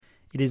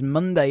It is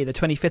Monday, the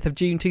 25th of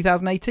June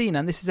 2018,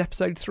 and this is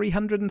episode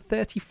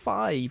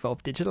 335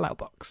 of Digital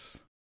Outbox.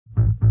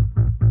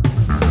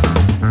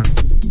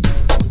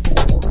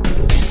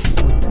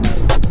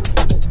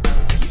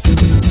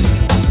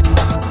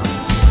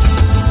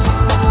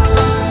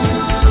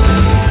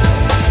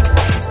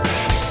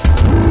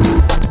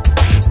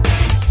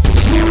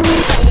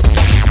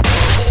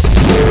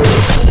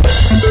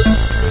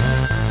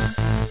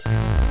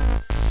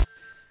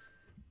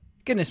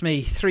 Goodness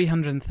me,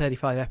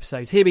 335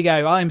 episodes. Here we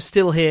go. I'm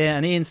still here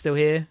and Ian's still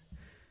here.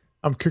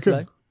 I'm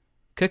cooking.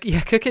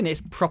 Cooking.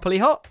 It's properly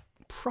hot.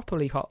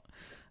 Properly hot.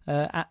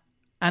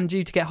 And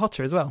due to get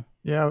hotter as well.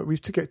 Yeah, we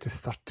have to get to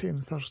 30 on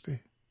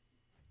Thursday.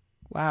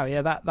 Wow,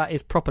 yeah, that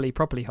is properly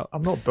hot.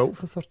 I'm not built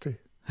for 30.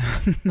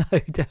 No,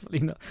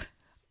 definitely not.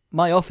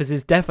 My office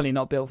is definitely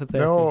not built for 30.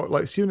 No,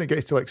 like, see when it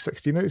gets to like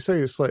 16 outside,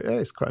 it's like,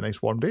 it's quite a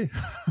nice warm day.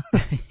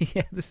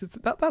 Yeah,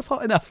 that's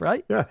hot enough,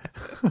 right? Yeah.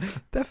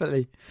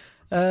 Definitely.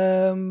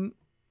 It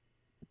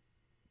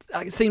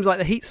seems like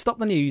the heat stopped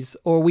the news,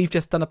 or we've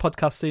just done a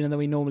podcast sooner than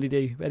we normally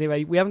do. But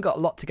anyway, we haven't got a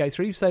lot to go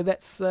through, so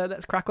let's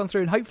crack on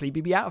through and hopefully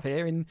be out of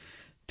here in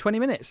 20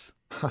 minutes.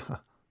 No,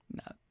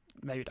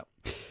 maybe not.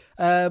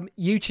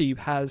 YouTube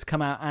has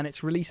come out and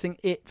it's releasing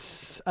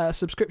its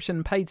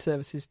subscription paid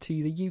services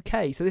to the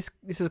UK. So this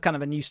is kind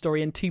of a news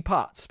story in two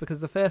parts,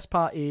 because the first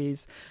part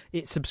is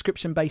its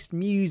subscription-based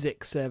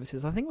music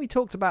services. I think we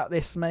talked about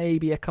this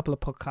maybe a couple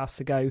of podcasts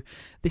ago.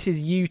 This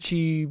is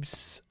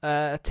YouTube's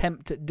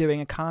attempt at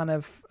doing a kind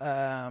of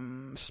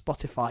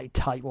Spotify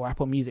type or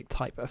Apple Music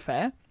type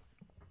affair.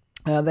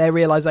 Their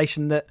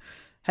realization that,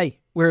 hey,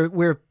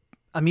 we're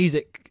a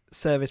music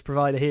service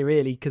provider here,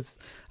 really, because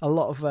a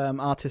lot of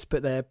artists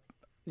put their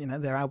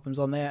albums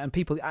on there, and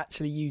people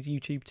actually use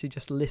YouTube to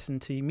just listen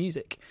to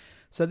music.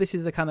 So this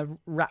is a kind of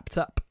wrapped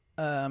up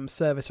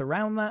service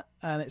around that,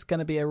 and it's going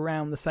to be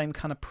around the same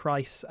kind of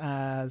price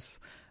as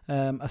a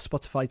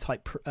Spotify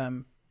type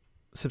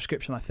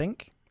subscription, I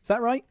think. Is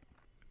that right?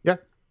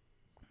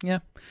 Yeah.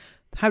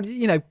 How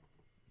do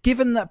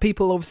given that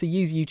people obviously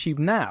use YouTube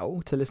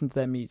now to listen to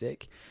their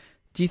music,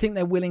 do you think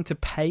they're willing to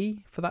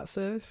pay for that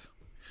service?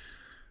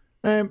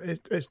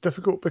 It's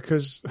difficult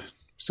because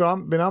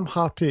I'm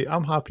happy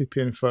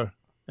paying for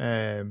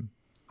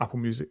Apple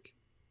Music,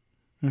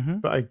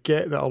 but I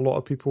get that a lot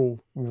of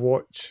people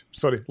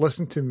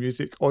listen to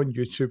music on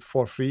YouTube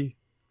for free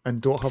and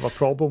don't have a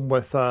problem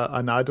with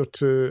an ad or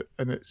two,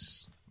 and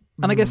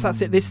I guess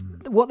that's it.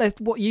 What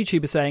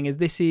YouTube is saying is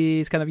this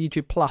is kind of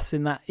YouTube Plus,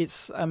 in that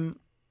it's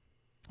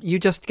you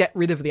just get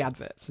rid of the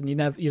adverts, and you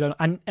don't,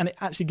 and it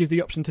actually gives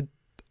the option to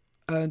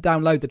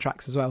download the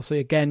tracks as well. So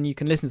again, you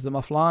can listen to them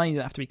offline. You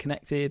don't have to be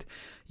connected.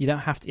 You don't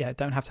have to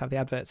have the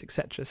adverts,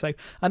 etc. So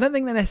I don't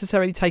think they're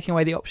necessarily taking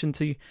away the option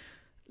to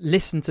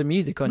listen to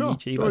music on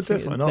YouTube. No,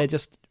 definitely not. They're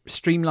just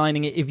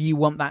streamlining it if you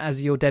want that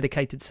as your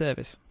dedicated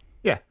service.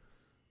 Yeah,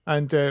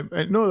 and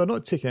no, they're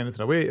not taking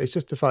anything away. It's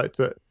just the fact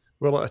that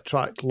we'll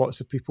attract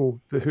lots of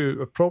people who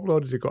have probably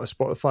already got a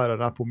Spotify or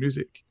an Apple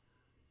Music.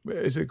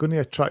 Is it going to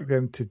attract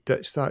them to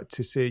ditch that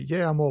to say,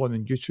 yeah, I'm all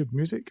in YouTube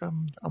Music?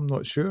 I'm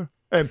not sure.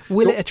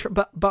 Will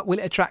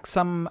it attract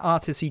some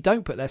artists who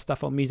don't put their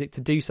stuff on music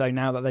to do so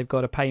now that they've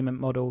got a payment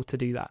model to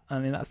do that? I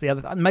mean, that's the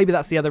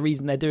other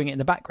reason they're doing it in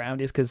the background,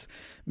 is because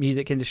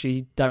music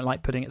industry don't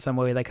like putting it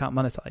somewhere where they can't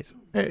monetize.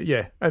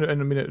 Yeah, and I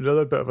mean,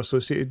 another bit of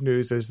associated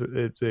news is that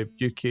the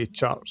UK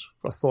Charts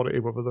Authority,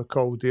 whatever they're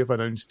called, they have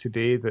announced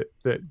today that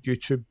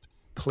YouTube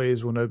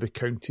plays will now be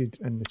counted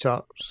in the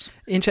charts.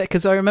 Interesting,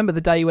 because I remember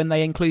the day when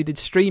they included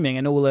streaming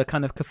and all the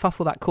kind of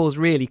kerfuffle that caused,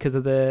 really, because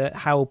of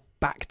how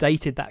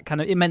backdated that kind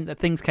of, it meant that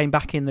things came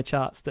back in the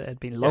charts that had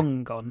been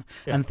long gone,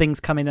 and things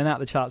come in and out of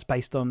the charts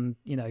based on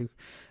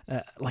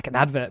like an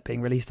advert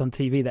being released on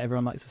TV that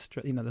everyone likes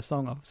the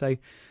song of. So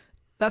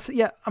that's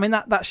I mean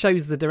that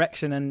shows the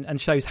direction and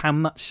shows how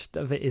much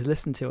of it is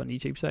listened to on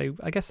YouTube. So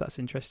I guess that's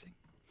interesting.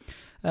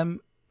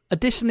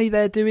 Additionally,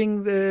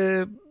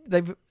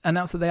 they've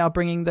announced that they are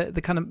bringing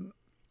the kind of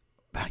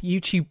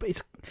YouTube.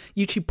 It's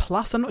YouTube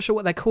Plus. I'm not sure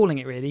what they're calling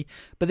it really,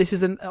 but this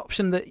is an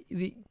option that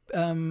the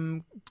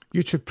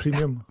YouTube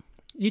Premium.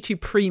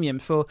 YouTube Premium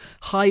for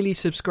highly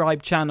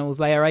subscribed channels.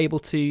 They are able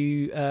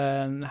to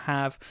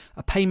have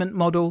a payment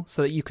model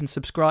so that you can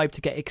subscribe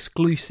to get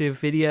exclusive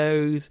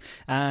videos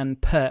and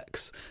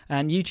perks.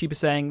 And YouTube is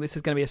saying this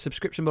is going to be a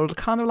subscription model,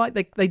 kind of like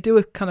they do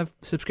a kind of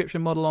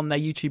subscription model on their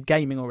YouTube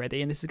Gaming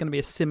already, and this is going to be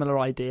a similar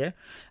idea.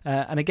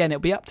 And again, it'll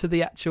be up to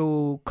the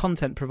actual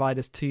content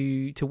providers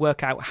to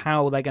work out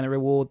how they're going to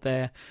reward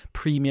their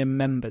premium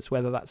members,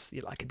 whether that's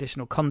like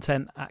additional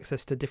content,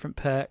 access to different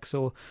perks,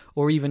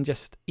 or even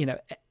just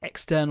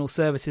external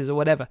services or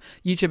whatever.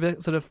 YouTube are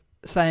sort of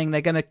saying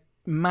they're going to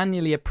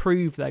manually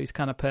approve those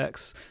kind of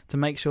perks to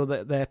make sure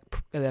that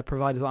their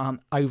providers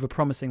aren't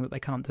over-promising that they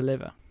can't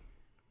deliver.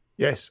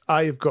 Yes,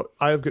 I have got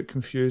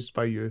confused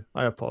by you.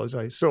 I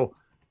apologise. So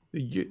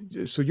what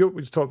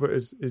you talk about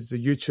is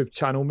the YouTube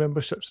channel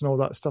memberships and all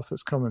that stuff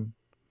that's coming.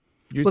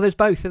 Well, there's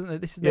both,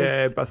 isn't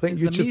there? But I think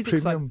YouTube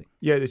Premium.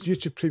 Yeah, the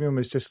YouTube Premium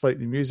is just like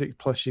the music,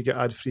 plus you get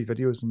ad-free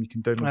videos and you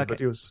can download the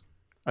videos.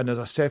 and there's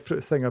a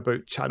separate thing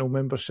about channel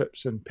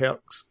memberships and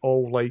perks,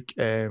 all like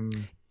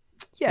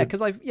yeah,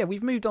 because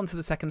we've moved on to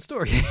the second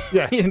story.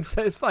 Yeah. And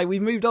so it's fine.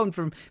 We've moved on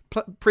from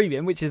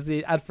premium, which is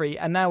the ad free,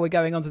 and now we're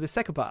going on to the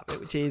second part of it,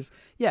 which is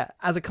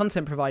as a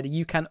content provider,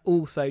 you can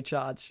also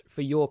charge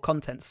for your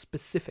content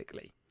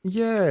specifically.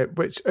 Yeah,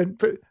 but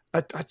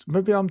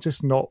maybe I'm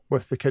just not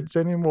with the kids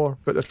anymore.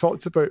 But they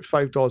talked about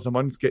 $5 a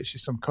month gets you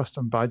some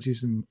custom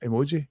badges and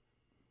emoji.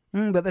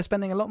 But they're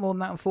spending a lot more than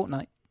that on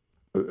Fortnite.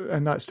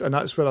 And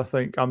that's where I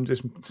think I'm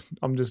just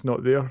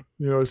not there.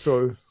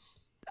 So.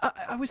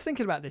 I was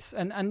thinking about this,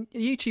 and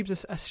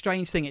YouTube's a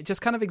strange thing. It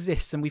just kind of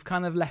exists, and we've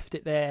kind of left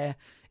it there.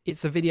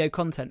 It's a video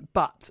content,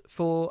 but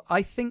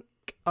I think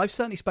I've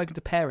certainly spoken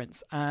to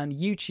parents, and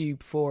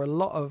YouTube for a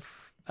lot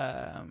of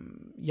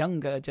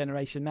younger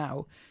generation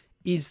now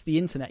is the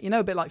internet.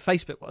 A bit like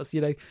Facebook was.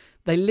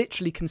 They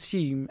literally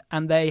consume,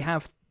 and they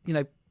have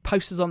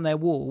posters on their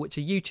wall which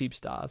are YouTube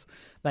stars.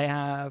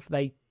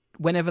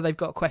 Whenever they've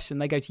got a question,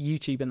 they go to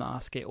YouTube and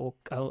ask it,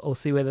 or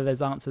see whether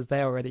there's answers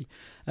there already.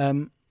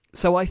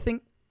 So I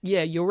think.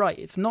 Yeah, you're right.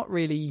 It's not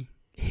really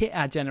hit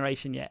our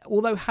generation yet.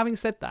 Although, having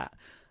said that,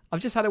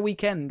 I've just had a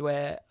weekend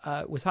where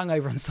I was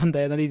hungover on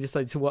Sunday and I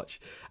decided to watch.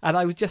 And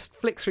I was just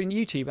flicked through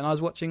YouTube and I was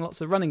watching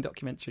lots of running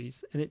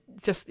documentaries. And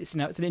it's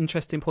an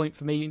interesting point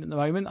for me at the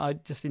moment.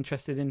 I'm just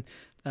interested in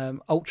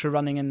ultra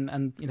running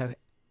and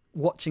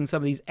watching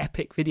some of these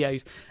epic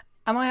videos.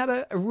 And I had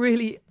a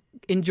really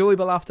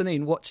enjoyable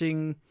afternoon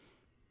watching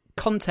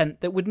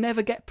content that would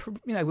never get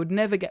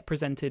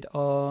presented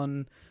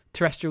on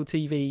terrestrial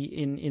TV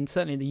in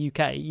certainly in the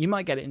UK. You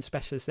might get it in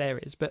specialist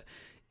areas, but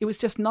it was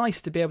just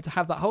nice to be able to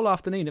have that whole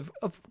afternoon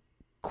of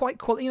quite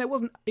quality. It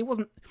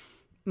wasn't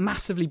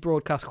massively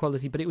broadcast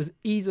quality, but it was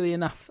easily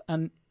enough,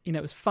 and it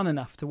was fun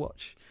enough to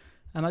watch.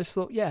 And I just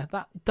thought,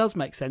 that does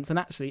make sense. And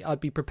actually, I'd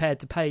be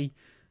prepared to pay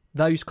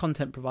those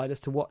content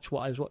providers to watch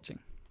what I was watching.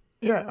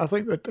 Yeah, I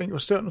think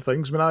there's certain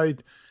things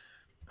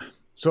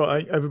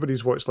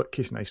everybody's watched like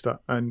Casey Neistat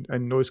and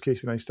knows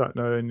Casey Neistat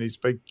now, and he's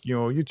big,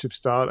 YouTube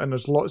star. And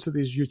there's lots of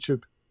these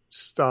YouTube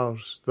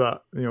stars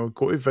that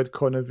go to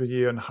VidCon every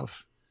year and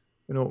have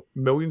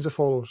millions of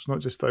followers,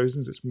 not just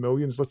thousands. It's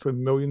millions, literally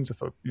millions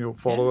of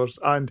followers,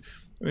 and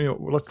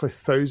literally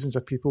thousands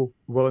of people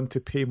willing to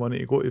pay money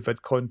to go to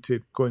VidCon to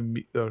go and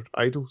meet their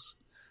idols.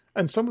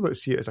 And some of them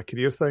see it as a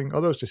career thing.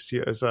 Others just see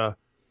it as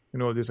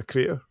there's a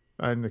creator,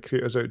 and the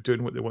creator's out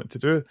doing what they want to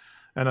do.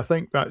 And I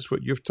think that's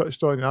what you've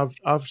touched on.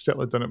 I've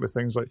certainly done it with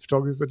things like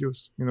photography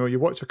videos. You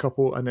watch a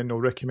couple and then they'll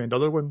recommend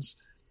other ones.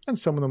 And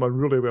some of them are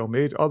really well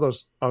made.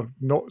 Others are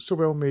not so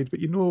well made,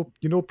 but you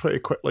know pretty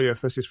quickly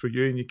if this is for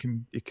you, and you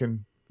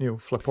can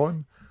flip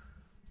on.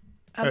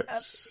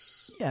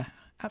 Yeah,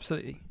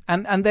 absolutely.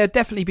 And there'll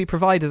definitely be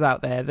providers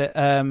out there that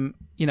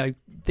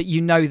that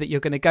you're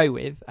going to go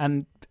with,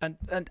 and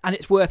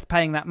it's worth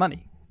paying that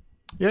money.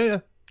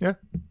 Yeah.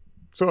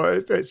 So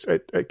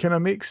it kind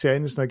of makes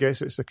sense, and I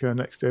guess it's the kind of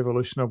next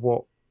evolution of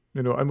what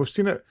and we've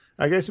seen it.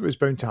 I guess it was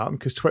bound to happen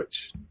because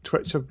Twitch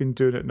have been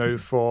doing it now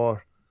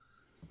for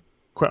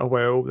quite a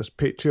while. There's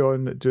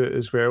Patreon that do it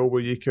as well,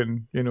 where you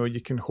can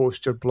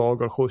host your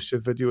blog or host your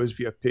videos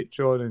via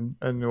Patreon,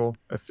 and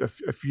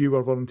if you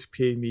were willing to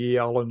pay me,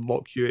 I'll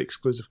unlock you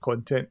exclusive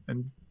content,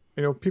 and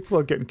people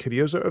are getting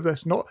careers out of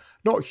this. Not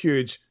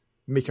huge,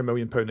 make $1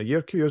 million a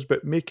year careers,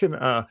 but making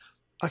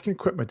I can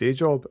quit my day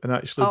job and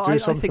actually do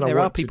something. I think there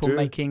are people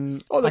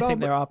making. I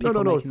think there are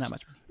people making that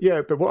much money.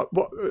 Yeah, but what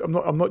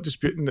I'm not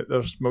disputing that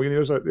there's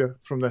millionaires out there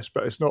from this,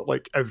 but it's not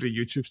like every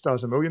YouTube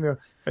star's a millionaire.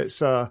 It's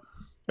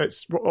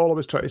what all I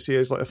was trying to say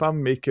is, like, if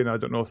I'm making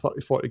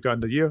 30-40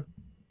 grand a year,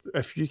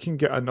 if you can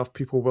get enough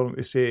people willing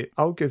to say,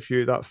 I'll give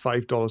you that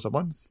 $5 a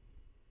month,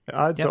 it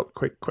adds up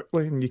quite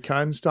quickly, and you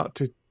can start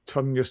to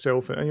turn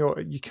yourself, and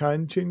you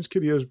can change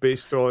careers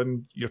based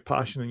on your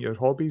passion and your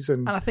hobbies.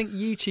 And I think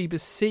YouTube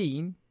has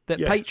seen that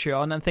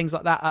Patreon and things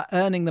like that are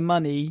earning the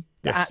money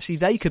that actually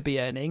they could be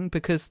earning,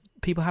 because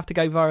people have to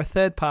go via a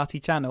third-party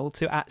channel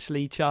to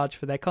actually charge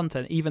for their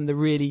content, even the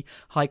really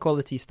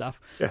high-quality stuff.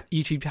 Yeah.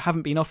 YouTube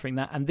haven't been offering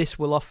that, and this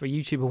will offer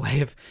YouTube a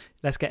way of,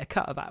 let's get a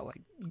cut of that.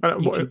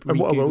 And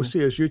what I will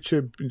say is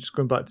YouTube, just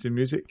going back to the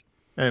music,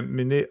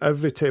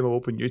 every time I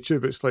open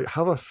YouTube, it's like,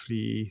 have a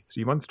free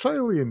 3-month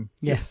trial, Ian.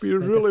 Yes, we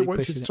really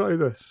want you to try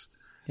this.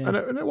 Yeah.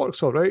 And it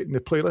works all right, and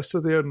the playlists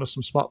are there, and there's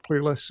some smart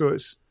playlists, so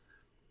it's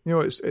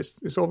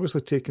it's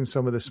obviously taken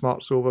some of the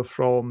smarts over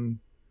from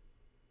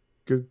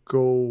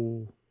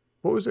Google.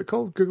 What was it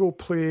called? Google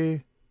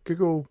Play,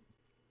 Google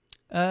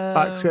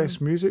Access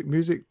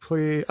Music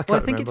Play. I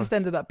think it just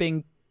ended up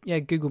being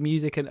Google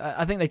Music, and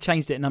I think they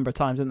changed it a number of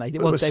times, didn't they?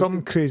 There was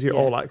some crazy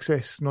all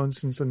access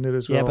nonsense in there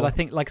as well. Yeah, but I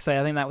think, like I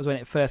say, that was when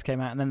it first came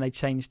out, and then they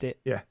changed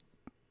it. Yeah.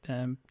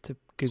 To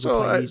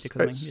Google Play Music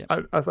or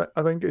something.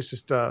 I think it's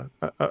just a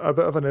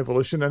bit of an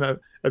evolution, and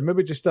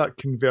maybe just that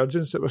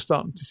convergence that we're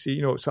starting to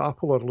see. So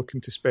Apple are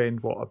looking to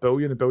spend $1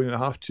 billion, $1.5 billion,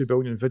 $2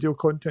 billion in video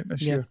content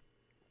this year.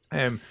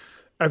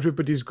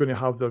 Everybody's going to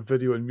have their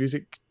video and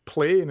music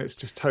play, and it's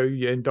just how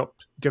you end up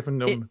giving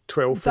them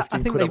 12,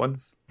 15 quid a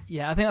month.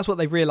 Yeah, I think that's what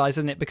they've realised,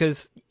 isn't it?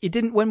 Because it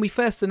didn't, when we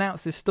first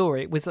announced this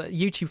story, it was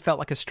YouTube felt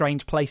like a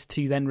strange place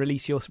to then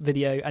release your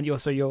video and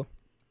also your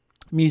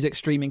music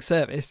streaming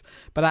service.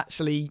 But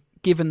actually,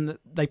 given that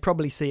they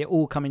probably see it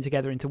all coming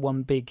together into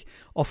one big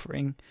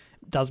offering,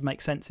 does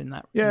make sense in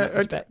that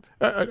respect.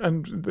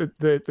 And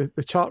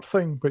the chart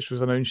thing, which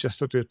was announced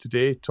yesterday or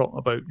today, talking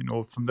about,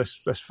 from this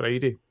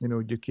Friday,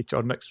 UK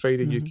or next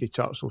Friday, UK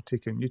charts will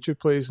take in YouTube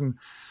plays, and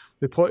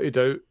they pointed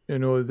out,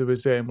 there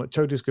was like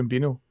Childish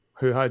Gambino,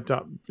 who had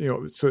that,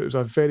 so it was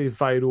a very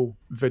viral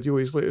video,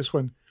 his latest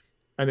one,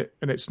 and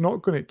it's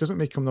not going to, it doesn't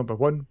make him number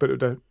one, but it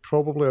would have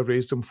probably have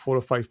raised him 4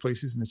 or 5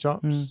 places in the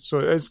charts. So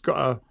it's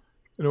got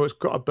it's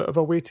got a bit of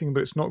a weighting,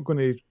 but it's not going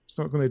to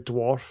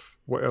dwarf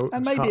what else.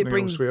 And maybe it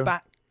brings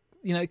back,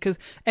 because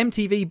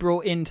MTV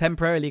brought in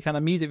temporarily kind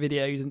of music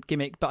videos and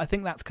gimmick, but I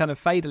think that's kind of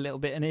faded a little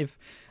bit.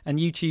 And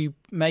YouTube,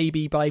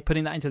 maybe by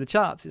putting that into the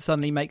charts, it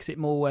suddenly makes it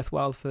more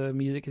worthwhile for the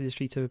music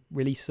industry to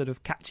release sort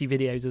of catchy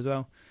videos as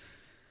well.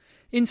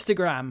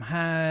 Instagram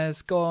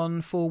has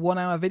gone for 1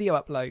 hour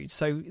video upload.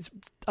 So it's,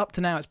 up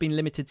to now, it's been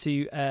limited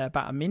to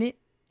about a minute,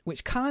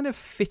 which kind of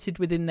fitted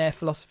within their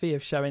philosophy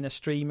of showing a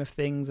stream of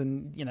things.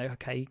 And,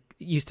 it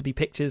used to be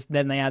pictures.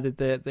 Then they added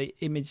the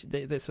image,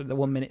 the sort of the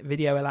 1 minute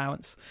video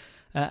allowance.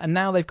 And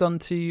now they've gone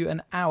to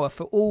an hour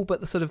for all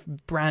but the sort of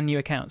brand new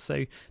accounts.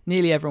 So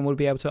nearly everyone will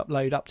be able to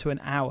upload up to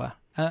an hour,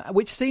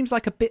 which seems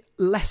like a bit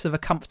less of a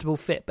comfortable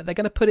fit. But they're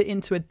going to put it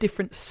into a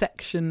different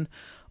section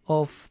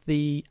of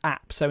the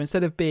app. So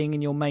instead of being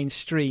in your main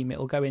stream,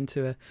 it'll go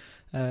into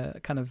a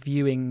kind of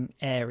viewing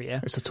area.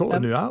 It's a totally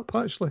new app,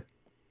 actually.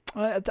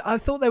 I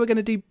thought they were going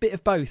to do a bit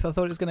of both. I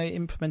thought it was going to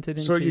implement it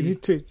into... So you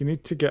need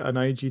to get an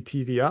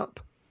IGTV app,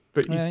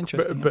 but in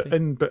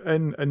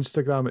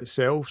Instagram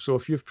itself. So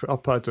if you've put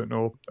up, I don't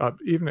know,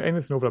 even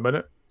anything over a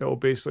minute, it'll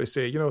basically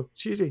say,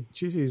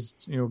 Cheesy's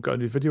got a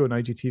new video on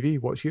IGTV.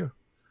 Watch here.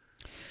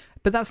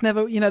 But that's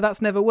never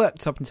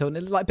worked up until,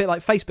 like a bit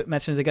like Facebook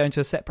Messenger to go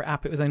into a separate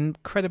app. It was an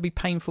incredibly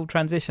painful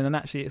transition, and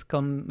actually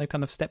they've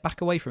kind of stepped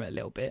back away from it a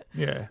little bit.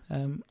 Yeah.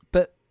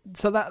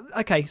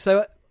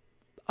 So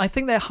I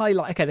think they're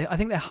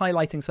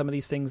highlighting some of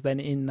these things then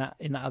in that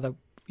other,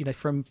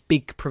 from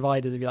big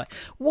providers, if you like.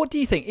 What do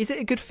you think? Is it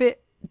a good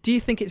fit? Do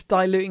you think it's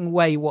diluting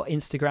away what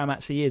Instagram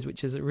actually is,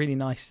 which is a really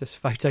nice just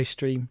photo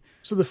stream?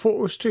 So the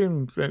photo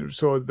stream,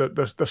 so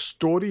the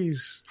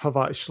stories have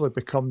actually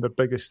become the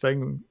biggest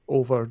thing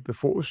over the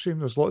photo stream.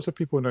 There's lots of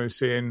people now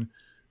saying,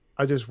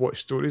 I just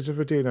watch stories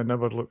every day and I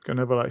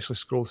never actually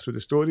scroll through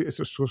the story. It's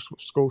just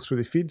scroll through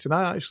the feeds, and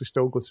I actually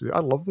still go through. I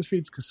love the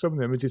feeds because some of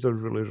the images are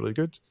really, really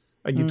good,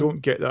 and you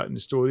don't get that in the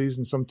stories,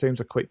 and sometimes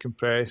they're quite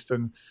compressed,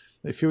 and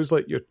it feels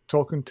like you're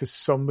talking to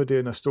somebody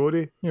in a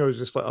story. It's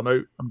just like, I'm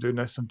out, I'm doing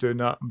this, I'm doing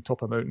that, I'm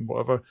top of a mountain,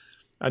 whatever.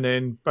 And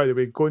then, by the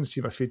way, go and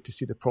see my feed to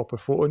see the proper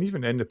photo. And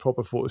even then, the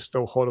proper photo is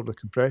still horribly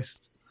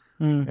compressed.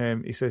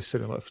 He says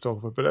cinema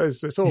photographer, but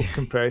it's all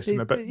compressed and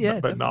a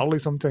bit gnarly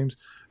sometimes.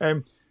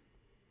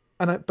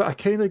 But I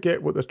kind of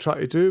get what they're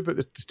trying to do. But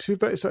the 2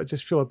 bits that I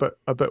just feel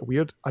a bit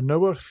weird. An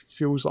hour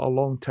feels like a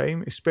long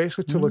time,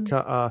 especially to look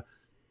at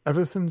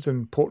everything's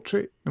in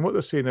portrait, and what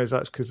they're saying is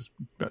that's because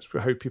that's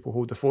how people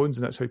hold the phones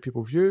and that's how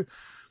people view.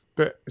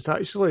 But it's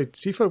actually,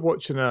 see if I'm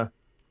watching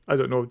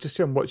just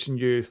say I'm watching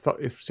you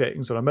 30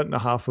 seconds or a minute and a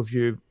half of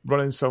you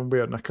running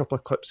somewhere and a couple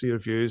of clips of your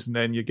views, and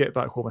then you get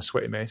back home a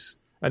sweaty mess,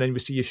 and then we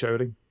see you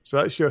showering.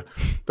 So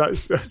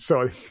that's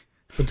sorry,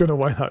 I don't know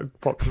why that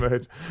popped in my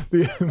head.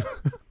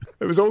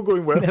 It was all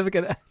going well. It's never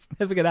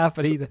gonna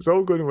happen either. It's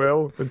all going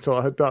well until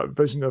I had that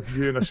vision of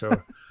you in a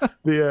shower.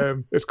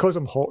 It's because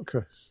I'm hot,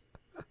 Chris.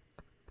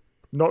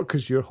 Not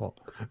because you're hot.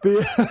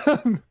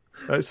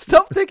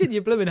 Stop digging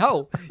your blooming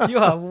hole. You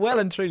are well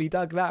and truly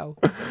dug now.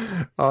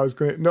 I was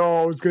going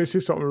to say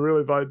something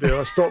really bad there.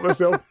 I stopped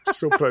myself.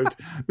 So proud.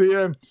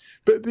 I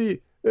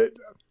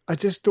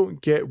just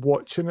don't get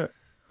watching it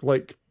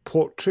like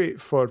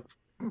portrait for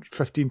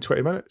 15,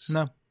 20 minutes.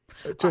 No.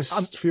 It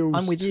just feels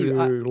I'm with too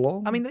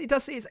long. I mean, it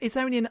does. It's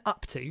only an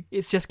up to.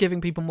 It's just giving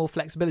people more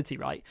flexibility,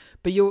 right?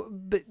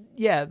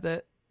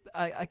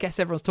 I guess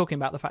everyone's talking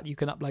about the fact that you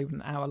can upload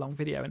an hour-long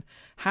video, and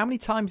how many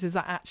times is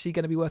that actually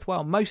going to be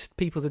worthwhile? Most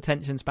people's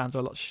attention spans are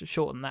a lot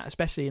shorter than that,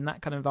 especially in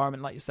that kind of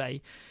environment, like you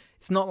say.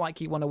 It's not like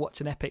you want to watch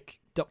an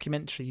epic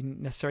documentary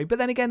necessarily, but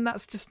then again,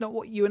 that's just not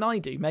what you and I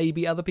do.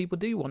 Maybe other people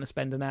do want to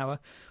spend an hour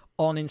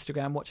on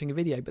Instagram watching a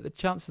video, but the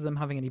chances of them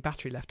having any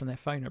battery left on their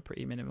phone are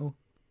pretty minimal.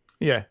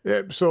 Yeah.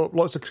 So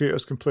lots of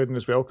creators complaining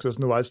as well because there's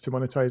no ads to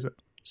monetize it.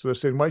 So they're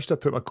saying, why should I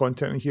put my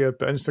content in here?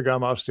 But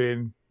Instagram are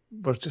saying,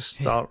 we're just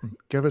starting.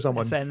 Give us a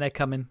month. They're saying they're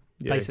coming,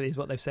 basically, is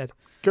what they've said.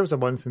 Give us a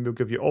month and we'll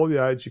give you all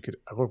the ads you could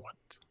ever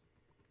want.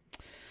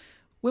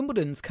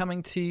 Wimbledon's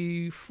coming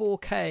to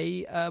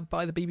 4K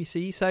by the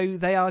BBC. So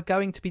they are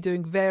going to be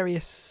doing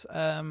various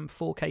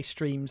 4K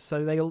streams.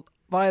 So they'll,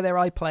 via their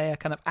iPlayer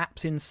kind of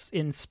apps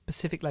in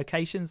specific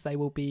locations, they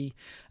will be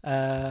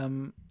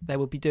doing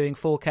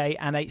 4K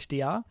and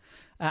HDR.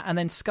 And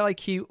then Sky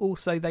Q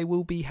also, they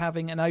will be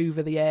having an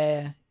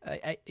over-the-air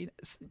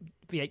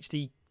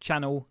VHD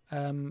channel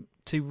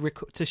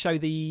to show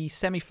the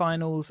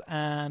semi-finals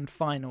and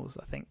finals,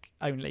 I think,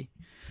 only,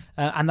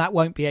 and that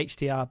won't be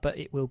HDR, but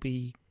it will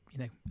be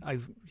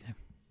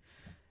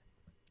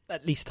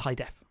at least high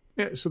def.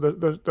 Yeah, so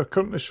they're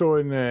currently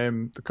showing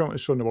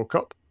the World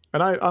Cup,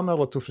 and I'm a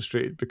little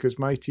frustrated because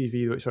my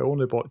TV, which I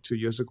only bought 2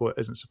 years ago,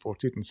 isn't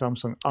supported, and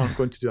Samsung aren't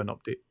going to do an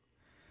update.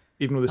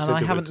 Even though they said I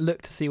they haven't would.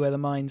 looked to see where the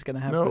mine's going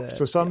to have. No,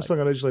 so Samsung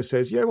originally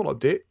says, yeah, we'll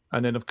update,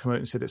 and then they've come out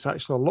and said it's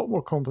actually a lot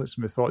more complex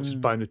than we thought.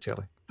 Just buy a new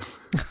telly.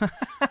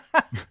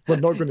 We're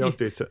not going to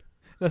update it.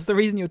 That's the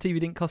reason your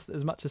TV didn't cost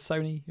as much as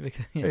Sony.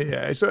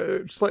 Yeah,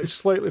 it's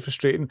slightly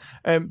frustrating.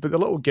 But the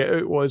little get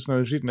out was when I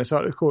was reading this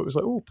article, it was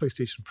like, oh,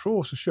 PlayStation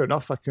Pro. So sure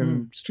enough, I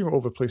can stream it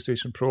over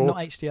PlayStation Pro. Not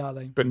HDR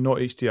though. But not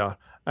HDR.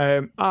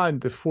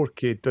 And the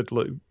 4K did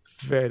look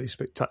very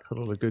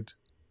spectacularly good.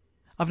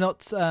 I've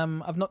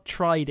not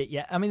tried it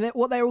yet. I mean,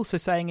 what they're also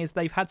saying is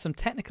they've had some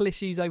technical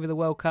issues over the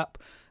World Cup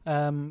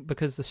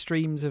because the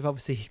streams have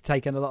obviously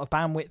taken a lot of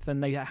bandwidth,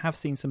 and they have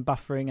seen some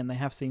buffering, and they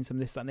have seen some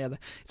this, that, and the other.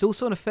 It's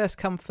also on a first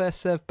come,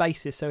 first served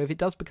basis. So if it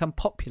does become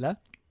popular,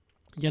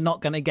 you're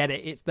not going to get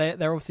it.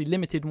 They're obviously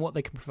limited in what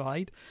they can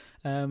provide,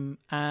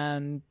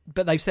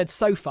 but they've said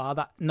so far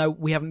that no,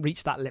 we haven't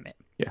reached that limit.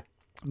 Yeah.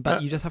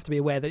 But you just have to be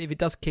aware that if it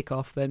does kick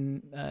off,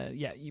 then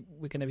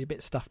we're going to be a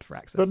bit stuffed for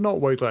access. They're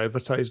not widely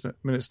advertising it.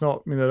 I mean, it's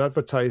not. I mean, they're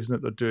advertising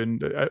that they're doing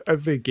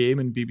every game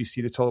in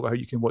BBC. They talk about how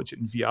you can watch it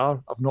in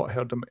VR. I've not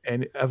heard them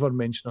ever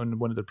mention on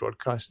one of the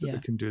broadcasts that we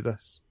can do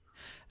this.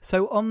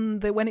 So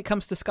when it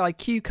comes to Sky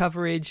Q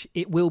coverage,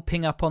 it will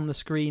ping up on the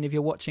screen if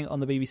you're watching it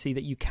on the BBC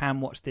that you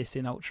can watch this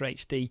in Ultra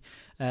HD.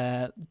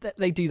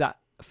 They do that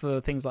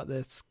for things like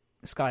the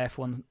Sky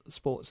F1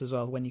 Sports as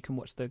well, when you can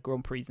watch the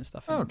Grand Prix and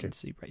stuff in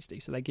Super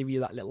HD. So they give you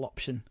that little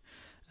option,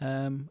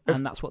 and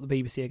that's what the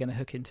BBC are going to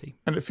hook into.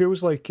 And it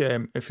feels like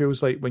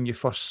when you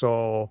first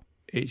saw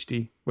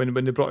HD, when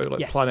they brought out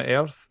Planet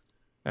Earth,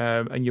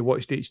 and you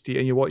watched HD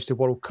and you watched the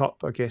World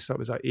Cup. I guess that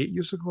was 8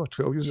 years ago or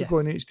 12 years ago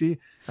in HD,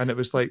 and it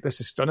was like,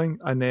 this is stunning.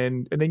 And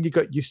then you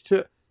got used to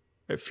it.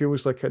 It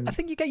feels like I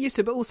think you get used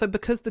to it, but also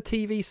because the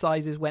TV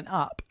sizes went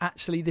up,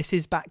 actually this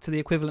is back to the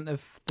equivalent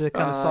of the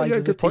kind of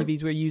sizes of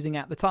TVs we're using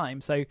at the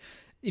time. So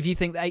if you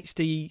think that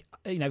HD,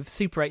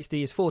 Super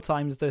HD is 4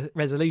 times the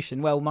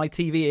resolution, well, my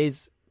TV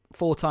is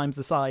 4 times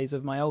the size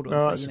of my old one.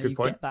 That's a good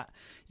point.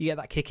 You get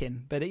that kick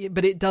in. But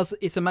it does.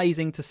 It's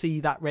amazing to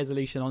see that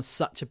resolution on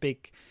such a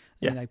big,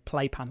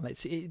 play panel.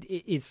 It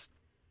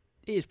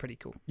is pretty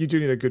cool. You do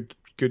need a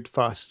good,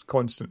 fast,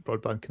 constant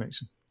broadband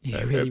connection. You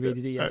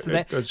really do, yeah.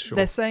 So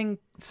they're saying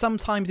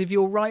sometimes if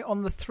you're right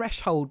on the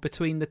threshold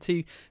between the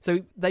two, so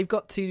they've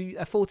got to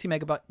a 40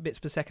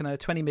 megabits per second and a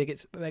 20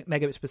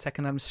 megabits per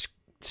second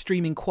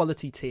streaming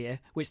quality tier,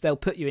 which they'll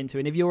put you into.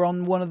 And if you're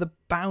on one of the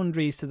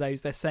boundaries to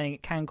those, they're saying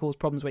it can cause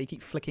problems where you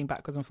keep flicking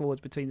backwards and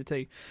forwards between the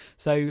two.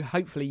 So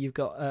hopefully you've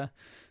got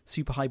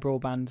super high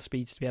broadband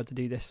speeds to be able to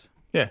do this.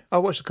 Yeah, I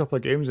watched a couple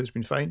of games. It's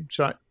been fine.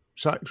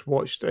 Shaq's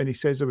watched, and he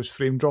says there was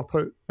frame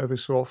dropout every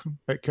so often.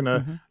 It kind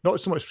of not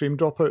so much frame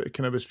dropout. It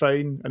kind of was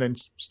fine, and then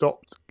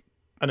stopped,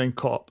 and then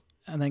caught up,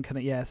 and then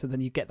so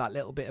then you get that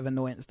little bit of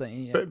annoyance, don't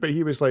you? Yeah. But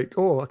he was like,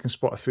 "Oh, I can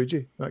spot a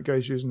Fuji. That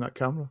guy's using that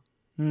camera."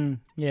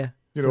 Yeah,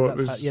 he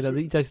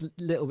does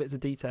little bits of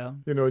detail.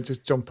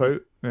 Just jump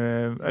out.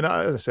 And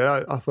as I said,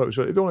 I thought it was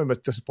really, the only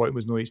disappointment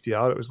was no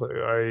HDR. It was like,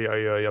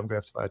 I'm going to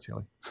have to buy a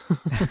telly.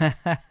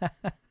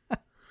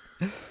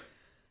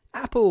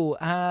 Apple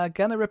are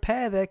going to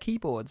repair their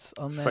keyboards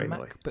on their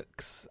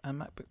MacBooks and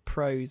MacBook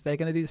Pros. They're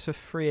going to do this for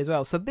free as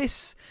well. So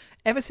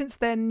ever since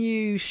their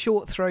new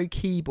short throw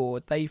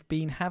keyboard, they've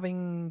been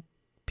having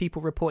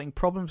people reporting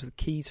problems with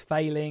keys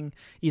failing,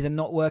 either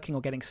not working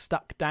or getting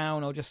stuck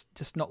down or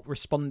just not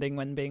responding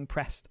when being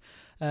pressed.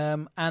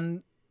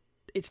 And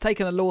it's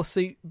taken a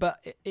lawsuit,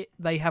 but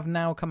they have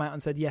now come out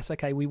and said, yes,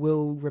 okay, we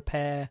will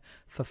repair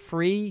for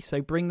free.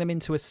 So bring them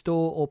into a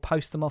store or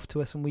post them off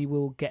to us and we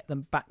will get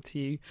them back to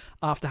you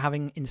after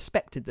having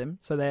inspected them.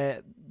 So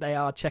they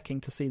are checking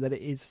to see that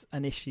it is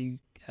an issue,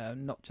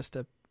 not just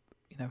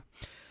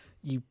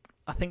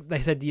I think they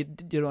said you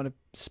don't want to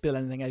spill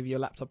anything over your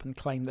laptop and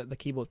claim that the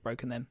keyboard's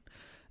broken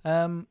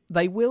then.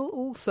 They will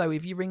also,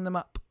 if you ring them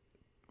up,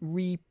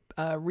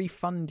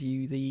 refund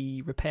you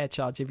the repair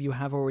charge if you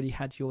have already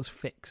had yours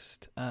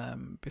fixed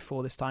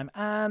before this time.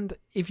 And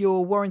if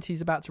your warranty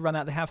is about to run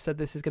out, they have said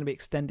this is going to be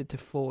extended to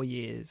 4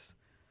 years.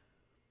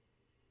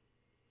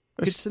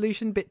 Good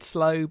solution, bit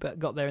slow, but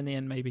got there in the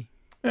end maybe.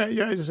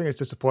 Yeah, I just think it's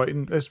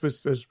disappointing. This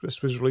was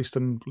released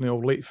on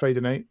late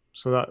Friday night,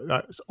 so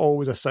that's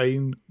always a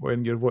sign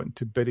when you're wanting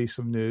to bury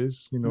some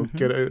news.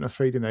 Get it out on a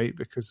Friday night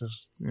because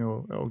there's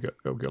it'll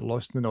get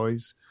lost in the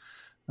noise.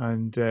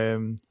 And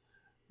the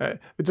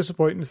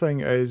disappointing thing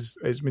is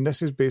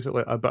this is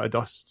basically a bit of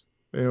dust,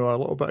 a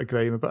little bit of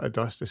grime, a bit of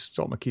dust to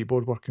stop my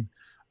keyboard working.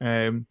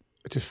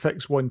 To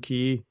fix one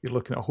key, you're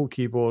looking at a whole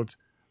keyboard,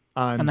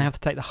 And they have to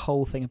take the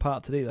whole thing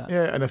apart to do that.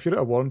 Yeah, and if you're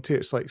at a warranty,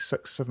 it's like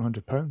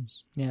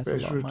 £600-700. Yeah, it's a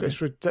lot of money.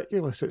 It's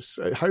ridiculous. It's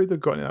how they've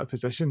gotten in that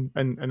position,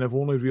 and they've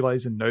only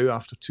realising now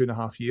after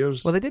 2.5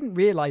 years. Well, they didn't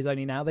realise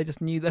only now. They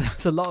just knew that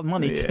that's a lot of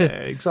money. Yeah,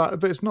 exactly.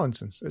 But it's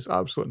nonsense. It's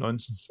absolute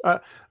nonsense.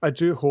 I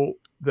do hope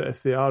that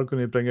if they are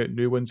going to bring out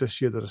new ones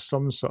this year, there is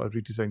some sort of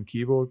redesigned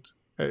keyboard.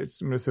 If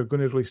they're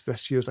going to release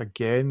this year's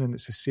again and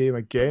it's the same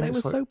again. They were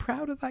so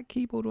proud of that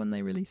keyboard when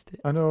they released it.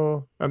 I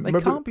know. They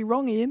can't be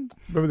wrong, Ian.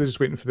 Maybe they're just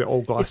waiting for the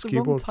all-glass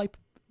keyboard.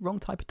 Wrong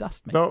type of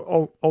dust, mate.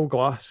 No, all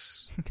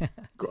glass,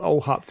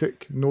 all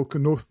haptic. No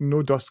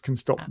dust can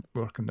stop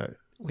working now.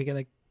 We're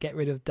going to get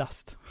rid of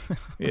dust.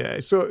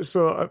 Yeah, so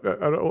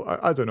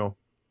I don't know.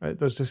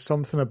 There's just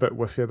something a bit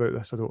whiffy about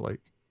this I don't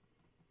like.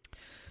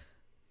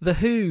 The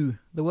WHO,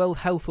 the World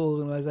Health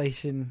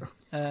Organization,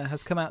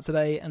 has come out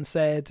today and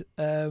said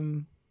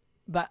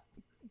that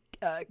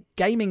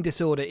gaming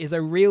disorder is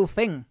a real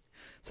thing.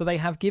 So they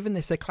have given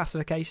this a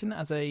classification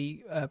as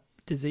a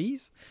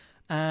disease,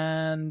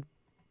 and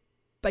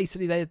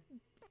basically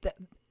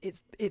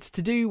it's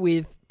to do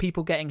with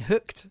people getting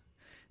hooked.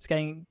 It's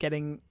getting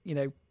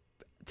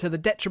to the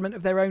detriment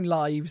of their own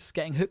lives,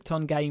 getting hooked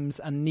on games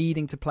and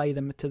needing to play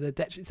them to the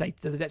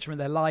detriment of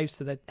their lives,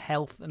 to their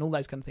health, and all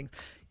those kind of things.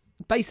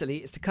 Basically,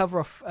 it's to cover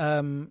off.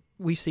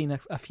 We've seen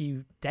a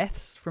few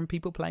deaths from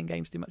people playing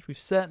games too much. We've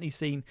certainly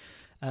seen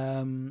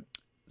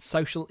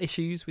social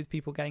issues with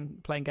people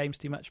playing games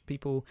too much.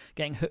 People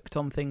getting hooked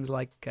on things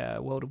like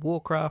World of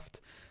Warcraft,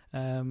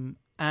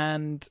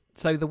 and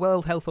so the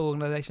World Health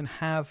Organization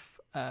have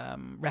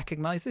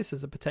recognised this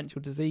as a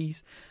potential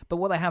disease. But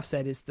what they have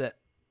said is that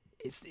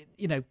it's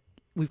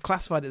we've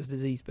classified it as a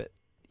disease, but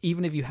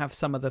even if you have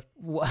some of the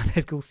what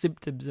they'd call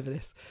symptoms of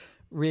this,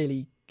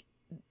 really,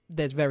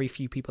 there's very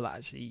few people that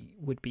actually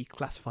would be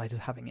classified as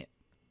having it.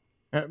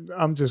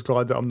 I'm just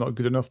glad that I'm not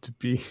good enough to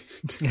be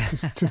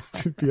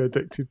to be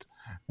addicted.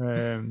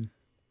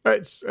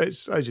 It's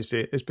as you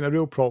say, it's been a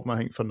real problem, I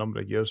think, for a number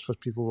of years for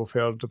people. We've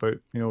heard about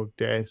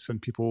deaths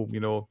and people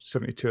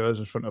 72 hours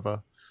in front of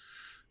a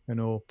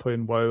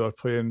playing WoW or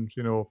playing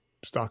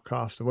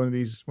StarCraft or one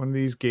of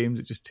these games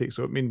that just takes.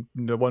 I mean,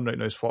 the one right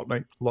now is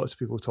Fortnite. Lots of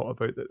people talk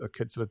about that their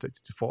kids are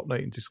addicted to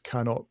Fortnite and just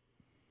cannot.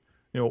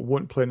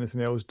 Won't play anything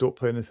else, don't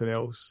play anything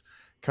else,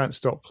 can't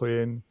stop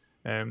playing.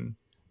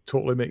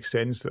 Totally makes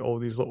sense that all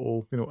these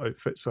little,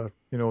 outfits are,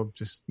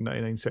 just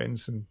 99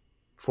 cents and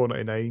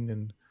 $4.99,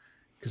 and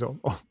because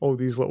all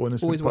these little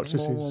innocent always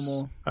purchases.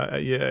 More.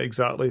 Yeah,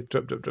 exactly.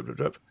 Drip, drip, drip, drip,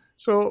 drip.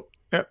 So,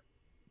 yeah.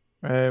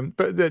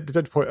 But they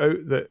did point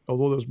out that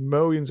although there's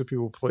millions of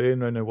people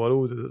playing around the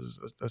world,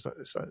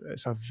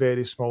 it's a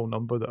very small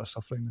number that are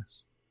suffering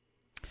this.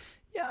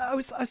 Yeah, I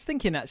was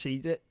thinking actually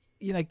that,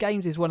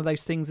 games is one of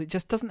those things that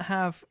just doesn't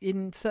have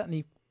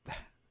certainly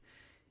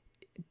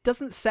it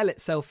doesn't sell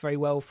itself very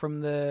well from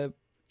the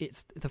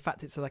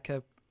fact it's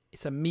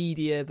a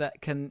media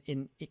that can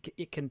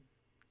it can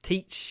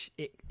teach,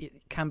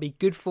 it can be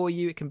good for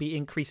you, it can be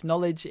increased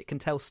knowledge, it can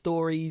tell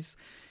stories,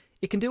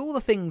 it can do all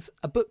the things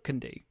a book can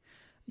do.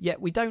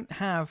 Yet we don't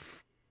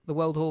have the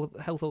World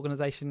Health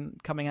Organization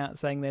coming out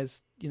saying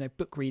there's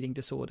book reading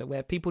disorder,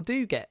 where people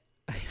do get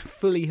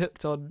fully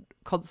hooked on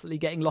constantly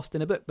getting lost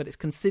in a book, but it's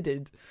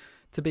considered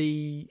to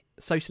be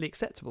socially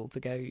acceptable to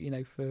go,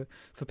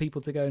 for people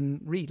to go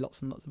and read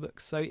lots and lots of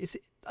books. So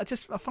I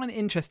find it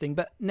interesting,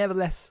 but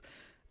nevertheless,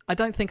 I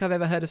don't think I've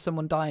ever heard of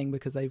someone dying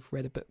because they've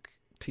read a book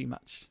too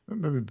much.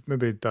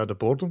 Maybe died of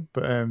boredom,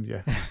 but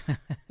yeah.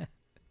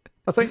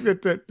 I think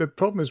that the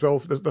problem as well,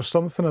 there's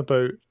something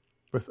about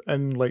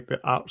within like the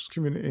arts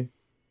community,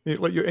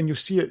 you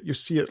see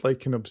it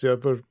like an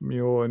observer,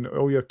 and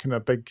all your kind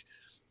of big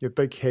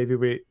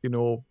heavyweight,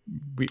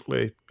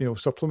 weekly,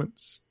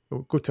 supplements.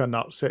 They'll go to an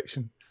art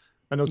section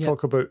and they'll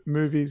talk about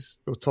movies,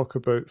 they'll talk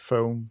about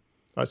film,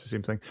 that's the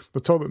same thing.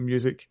 They'll talk about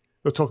music,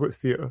 they'll talk about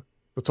theatre,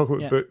 they'll talk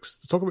about books,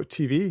 they'll talk about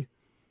TV.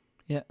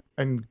 Yeah.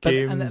 And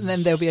games. And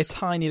then there'll be a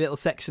tiny little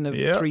section of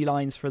 3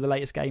 lines for the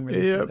latest game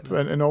release. Yep,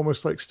 and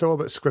almost like still a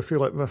bit squiffy,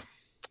 like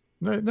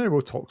now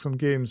we'll talk some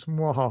games.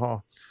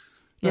 Mwahaha.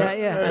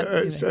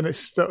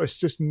 It's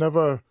just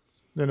never,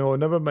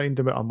 never mind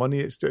the amount of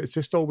money. It's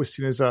just always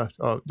seen as a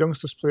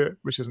youngsters play it,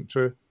 which isn't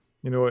true.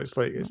 It's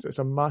like it's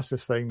a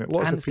massive thing that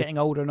lots and of it's getting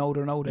older and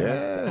older and older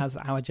as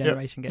our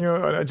generation gets.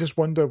 And I just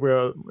wonder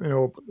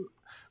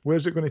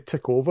where's it going to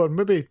tick over?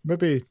 Maybe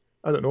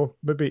I don't know.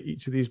 Maybe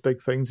each of these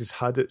big things has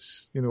had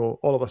its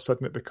all of a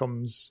sudden it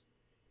becomes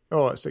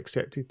it's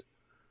accepted.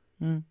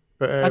 Mm.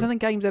 But I don't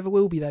think games ever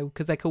will be though,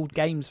 because they're called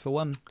games for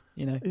one.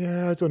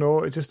 Yeah, I don't know.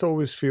 It just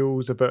always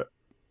feels a bit.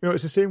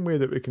 It's the same way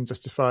that we can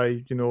justify.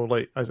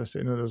 Like as I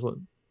said, there's like.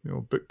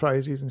 Book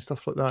prizes and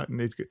stuff like that, and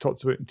they get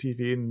talked about in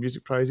TV and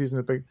music prizes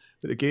and but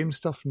the game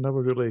stuff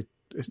never really.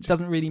 It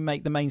doesn't really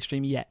make the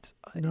mainstream yet.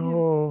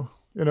 No,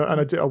 and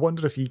I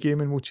wonder if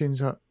e-gaming will change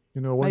that. I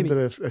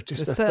wonder if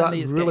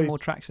certainly it's really, getting more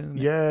traction. Isn't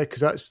it? Yeah,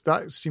 because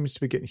that seems to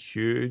be getting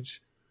huge.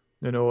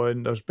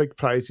 And there's big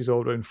prizes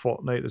all around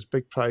Fortnite. There's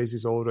big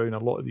prizes all around a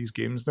lot of these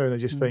games now, and I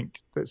just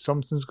think that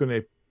something's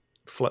going to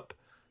flip,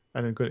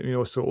 and going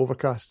to, so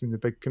Overcast and the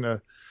big kind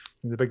of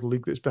the big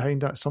league that's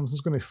behind that,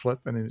 something's going to flip,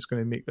 and then it's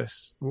going to make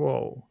this,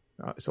 whoa,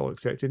 it's all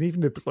accepted.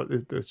 Even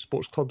the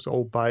sports clubs are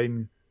all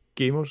buying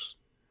gamers.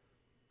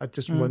 I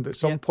just wonder at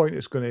some point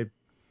there's going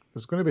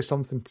to be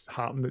something to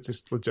happen that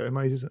just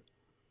legitimizes it,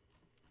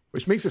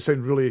 which makes it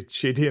sound really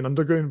shady and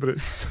underground, but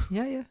it's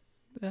yeah.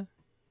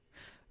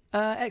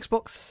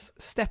 Xbox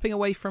stepping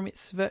away from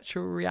its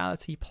virtual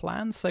reality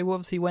plan. So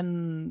obviously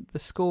when the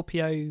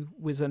Scorpio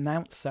was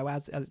announced, so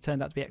as it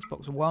turned out to be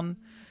Xbox One,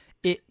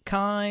 it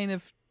kind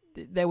of,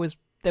 there was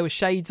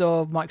shades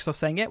of Microsoft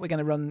saying, yeah, we're going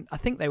to run, I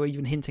think they were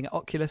even hinting at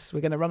Oculus,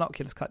 we're going to run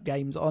Oculus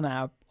games on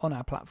our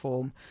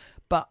platform.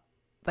 But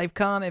they've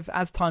kind of,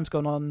 as time's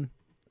gone on,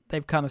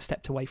 they've kind of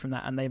stepped away from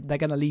that, and they're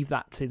going to leave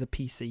that to the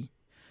PC.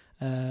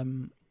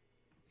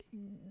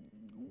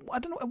 I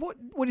don't know.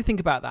 What do you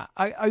think about that?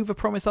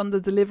 Overpromise,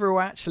 underdeliver,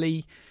 or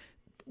actually,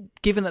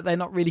 given that they're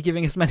not really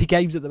giving us many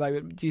games at the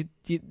moment,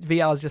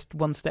 VR is just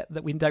one step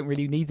that we don't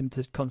really need them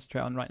to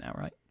concentrate on right now,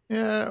 right?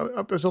 Yeah,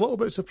 I was a little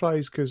bit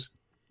surprised because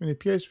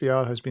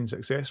PSVR has been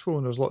successful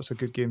and there's lots of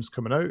good games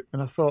coming out,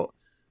 and I thought,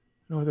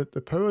 that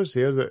the power's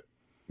there. That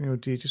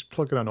do you just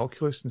plug in an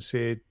Oculus and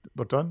say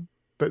we're done?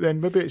 But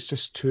then maybe it's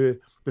just the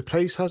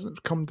price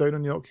hasn't come down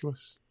on the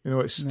Oculus.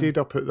 It's stayed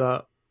up at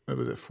that.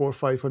 Was it £400 or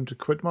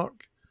 £500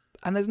 mark?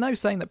 And there's no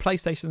saying that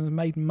PlayStation has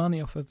made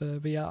money off of the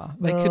VR.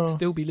 They could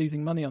still be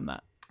losing money on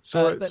that.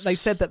 So they've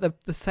said that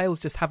the sales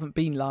just haven't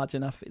been large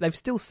enough. They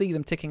still see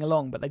them ticking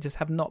along, but they just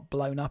have not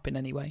blown up in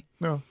any way.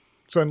 No.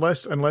 So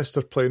unless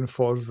they're playing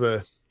for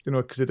the,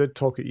 because they did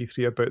talk at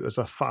E3 about there's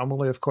a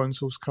family of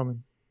consoles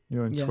coming,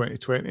 in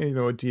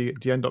 2020. Do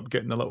you end up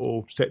getting a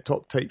little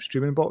set-top type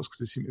streaming box because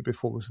they seem to be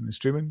focusing on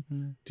streaming?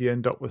 Do you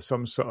end up with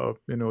some sort of,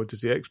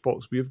 does the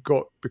Xbox we've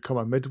got become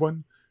a mid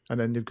one, and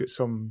then you've got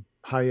some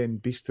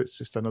high-end beast that's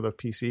just another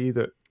PC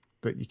that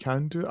you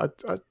can do?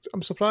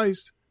 I'm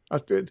surprised. I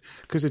did,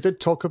 because they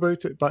did talk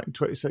about it back in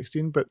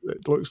 2016, but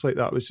it looks like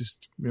that was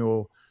just,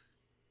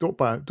 don't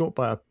buy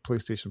a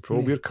PlayStation Pro.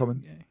 We're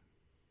coming.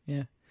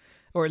 Yeah.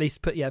 Or at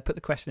least put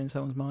the question in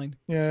someone's mind.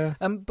 Yeah.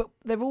 But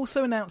they've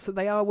also announced that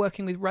they are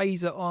working with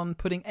Razer on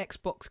putting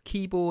Xbox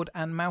keyboard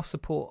and mouse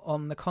support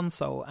on the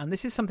console, and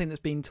this is something that's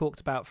been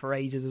talked about for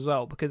ages as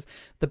well, because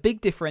the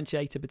big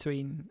differentiator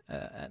between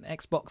an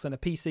Xbox and a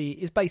PC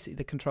is basically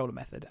the controller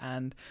method,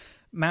 and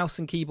mouse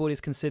and keyboard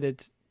is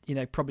considered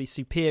probably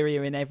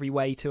superior in every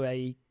way to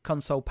a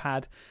console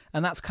pad,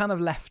 and that's kind of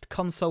left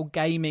console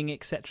gaming,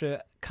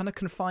 etc., kind of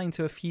confined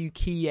to a few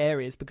key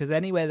areas, because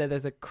anywhere that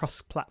there's a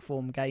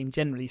cross-platform game,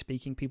 generally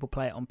speaking, people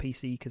play it on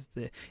PC because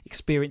the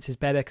experience is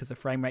better, because the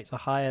frame rates are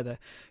higher, the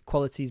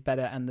quality is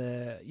better, and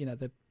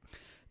the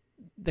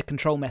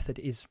control method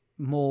is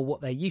more what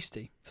they're used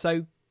to.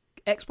 So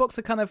Xbox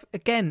are kind of,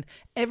 again,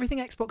 everything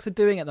Xbox are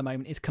doing at the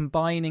moment is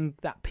combining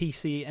that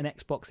PC and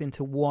Xbox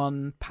into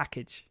one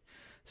package.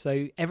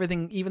 So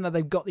everything, even though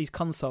they've got these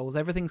consoles,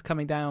 everything's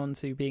coming down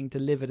to being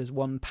delivered as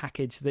one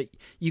package that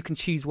you can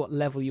choose what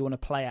level you want to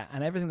play at,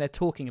 and everything they're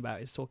talking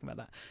about is talking about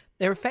that.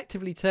 They're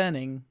effectively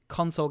turning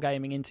console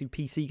gaming into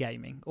PC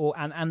gaming,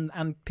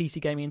 and PC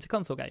gaming into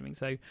console gaming.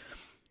 So,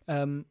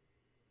 and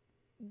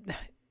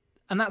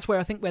that's where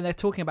I think when they're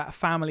talking about a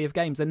family of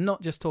games, they're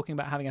not just talking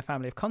about having a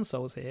family of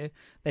consoles here.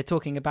 They're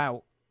talking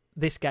about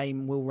this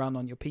game will run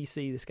on your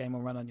PC, this game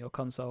will run on your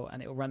console,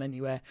 and it will run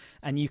anywhere,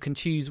 and you can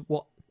choose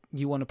what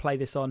you want to play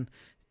this on.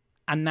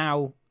 And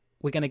now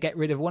we're going to get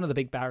rid of one of the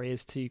big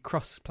barriers to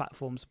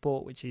cross-platform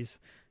support, which is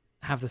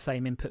have the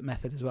same input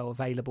method as well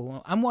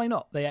available. And why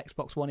not? The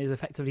Xbox One is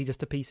effectively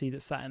just a PC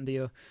that's sat under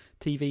your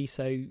TV,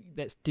 so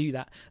let's do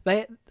that.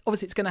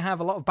 Obviously it's going to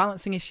have a lot of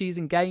balancing issues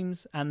in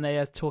games, and they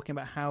are talking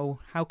about how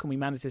can we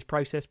manage this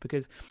process,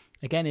 because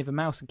again, if a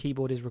mouse and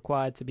keyboard is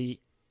required to be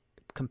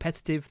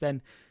competitive,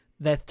 then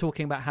they're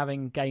talking about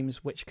having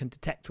games which can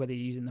detect whether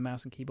you're using the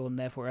mouse and keyboard, and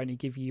therefore only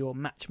give you or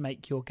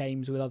make your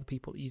games with other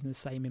people using the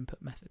same input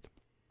method.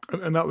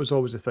 And that was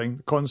always the thing.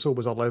 The console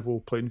was a level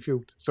playing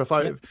field. So if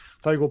I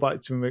go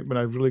back to when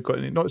I really got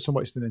into, not so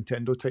much the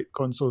Nintendo type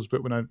consoles,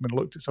 but when I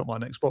looked at something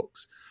like an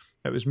Xbox,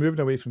 it was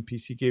moving away from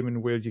PC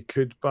gaming where you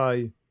could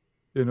buy,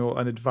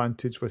 an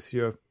advantage with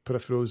your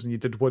peripherals, and you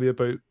did worry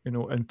about,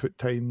 input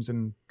times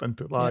and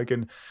input lag,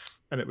 and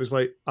it was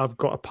like, I've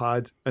got a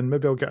pad, and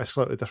maybe I'll get a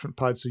slightly different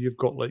pad. So you've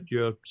got like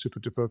your super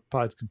duper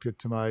pad compared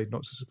to my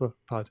not so super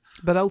pad.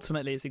 But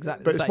ultimately, it's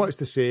exactly the same. But it's much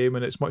the same,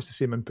 and it's much the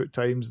same input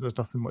times, and there's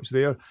nothing much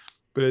there.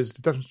 Whereas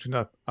the difference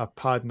between a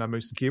pad and a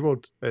mouse and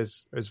keyboard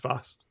is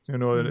vast,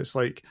 and it's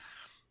like,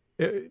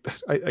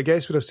 I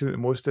guess what I've seen it the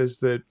most is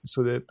that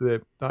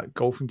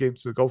golfing game,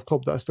 so the golf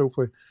club that I still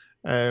play.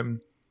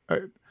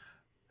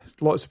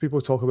 Lots of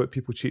people talk about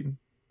people cheating,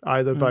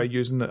 either by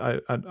using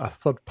a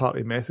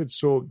third-party method.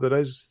 So there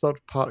is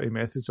third-party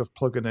methods of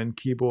plugging in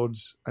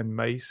keyboards and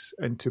mice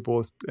into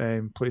both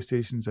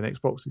PlayStations and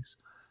Xboxes,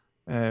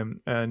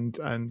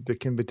 and they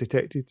can be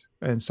detected.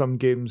 And some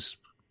games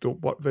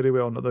don't work very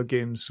well, and other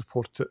games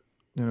support it.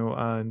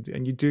 And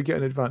you do get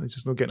an advantage.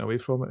 There's no getting away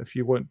from it. If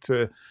you want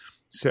to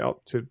set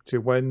up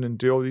to win and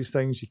do all these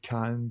things, you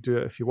can do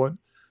it if you want.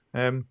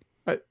 I'm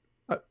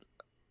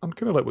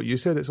kind of like what you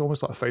said. It's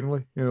almost like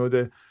finally,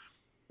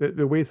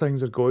 the way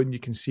things are going, you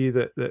can see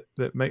that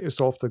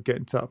Microsoft are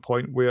getting to a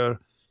point where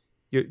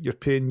you're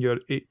paying your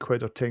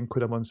 £8 or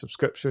 £10 a month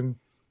subscription,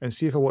 and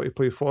see if I want to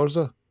play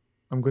Forza,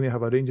 I'm going to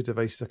have a range of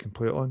devices I can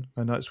play it on,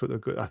 and that's what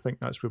I think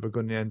that's where we're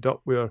going to end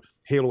up, where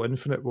Halo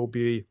Infinite will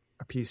be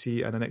a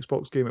PC and an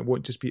Xbox game. It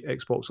won't just be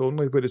Xbox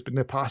only, whereas in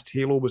the past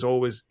Halo was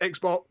always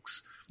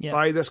Xbox,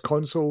 buy this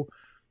console,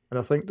 and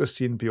I think they're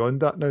seeing beyond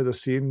that now. They're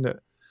seeing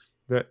that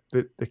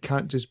they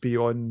can't just be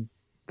on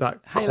that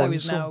Halo console.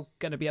 is now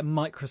going to be a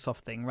Microsoft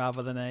thing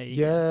rather than a...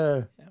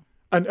 Yeah.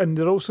 And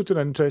they're also doing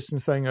an interesting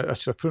thing. I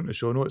should have put it in the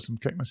show notes and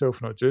kicked myself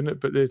for not doing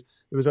it, but there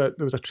was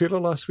a trailer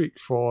last week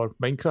for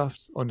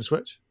Minecraft on the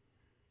Switch.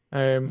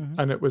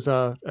 And it was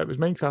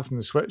Minecraft on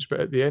the Switch, but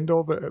at the end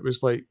of it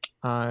was like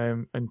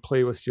and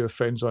play with your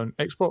friends on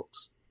Xbox,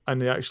 and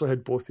they actually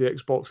had both the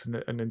Xbox and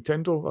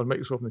Nintendo or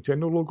Microsoft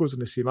Nintendo logos in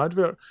the same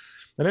advert.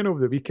 And then over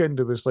the weekend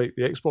there was like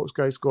the Xbox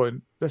guys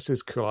going, "This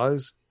is cool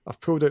as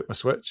I've pulled out my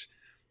Switch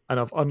and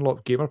I've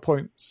unlocked gamer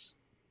points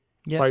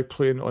by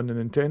playing on the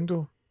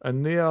Nintendo."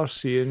 And they are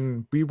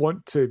saying we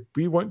want to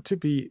be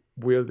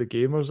where the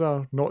gamers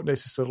are, not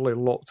necessarily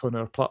locked on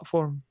our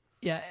platform.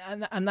 Yeah,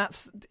 and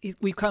that's,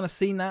 we've kind of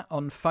seen that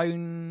on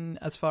phone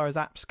as far as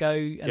apps go,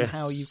 and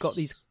how you've got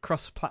these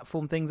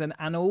cross-platform things,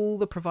 and all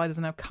the providers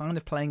are now kind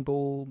of playing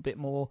ball a bit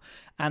more.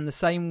 And the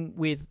same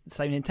with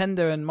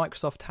Nintendo and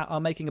Microsoft are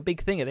making a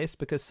big thing of this,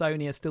 because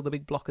Sony are still the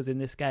big blockers in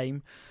this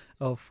game.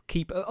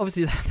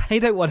 Obviously they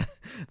don't want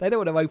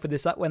to open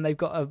this up when they've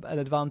got an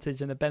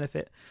advantage and a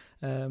benefit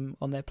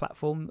on their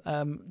platform.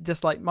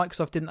 Just like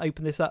Microsoft didn't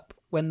open this up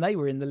when they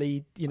were in the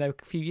lead, a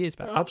few years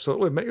back.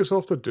 Absolutely,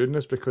 Microsoft are doing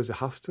this because they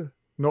have to,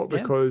 not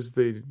because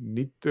they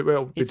need to.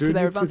 Well, they it's do to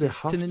their need advantage, to.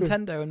 They have to.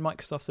 Nintendo and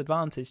Microsoft's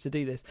advantage to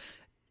do this.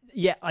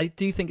 Yeah, I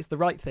do think it's the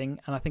right thing,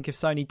 and I think if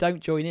Sony don't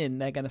join in,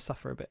 they're going to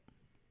suffer a bit.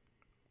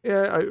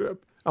 Yeah,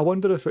 I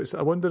wonder if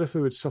they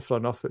would suffer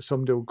enough that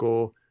somebody will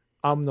go,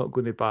 I'm not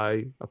going to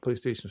buy a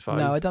PlayStation 5.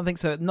 No, I don't think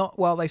so. Not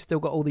while they've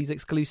still got all these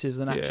exclusives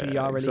and actually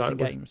are releasing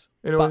games.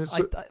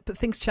 But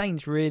things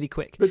change really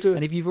quick.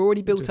 And if you've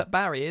already built up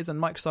barriers,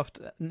 and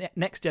Microsoft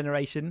next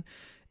generation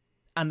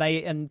and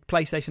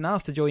PlayStation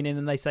asks to join in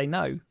and they say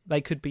no,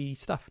 they could be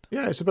stuffed.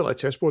 Yeah, it's a bit like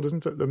chessboard,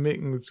 isn't it?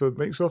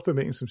 Microsoft are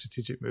making some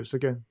strategic moves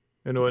again.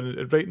 And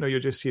right now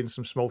you're just seeing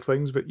some small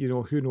things, but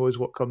who knows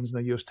what comes in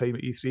a year's time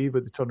at E3,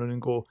 where they turn around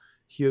and go,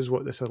 here's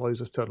what this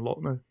allows us to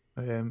unlock now.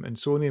 And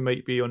Sony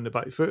might be on the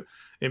back foot.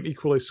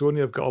 Equally, Sony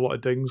have got a lot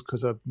of dings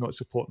because they're not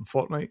supporting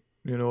Fortnite.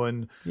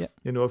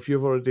 If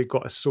you've already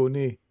got a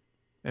Sony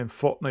and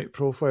Fortnite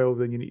profile,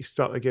 then you need to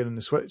start again on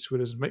the Switch.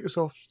 Whereas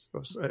Microsoft,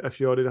 if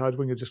you already had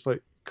one, you're just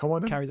like, come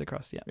on in. Carries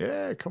across,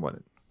 yeah, come on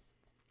in.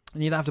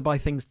 And you'd have to buy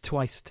things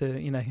twice to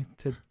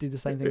do the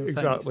same thing.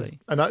 Exactly.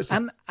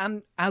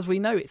 And as we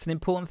know, it's an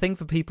important thing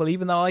for people.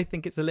 Even though I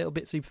think it's a little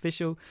bit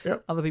superficial,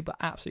 other people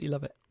absolutely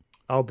love it.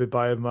 I'll be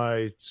buying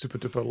my super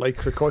duper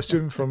lycra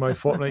costume for my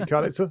Fortnite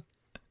character.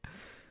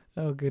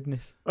 Oh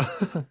goodness.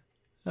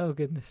 Oh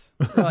goodness.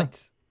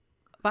 Right.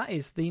 That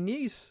is the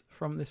news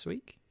from this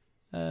week.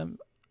 Have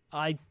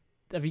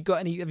you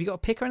got a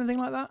pick or anything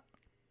like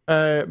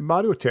that?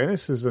 Mario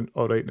Tennis is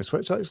all right in the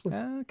Switch, actually.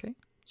 Okay.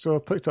 So I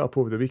picked it up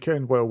over the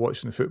weekend while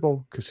watching the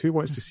football, because who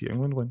wants to see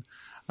England win?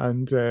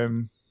 And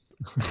to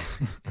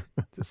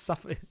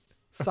suffer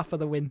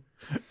the win.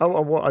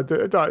 I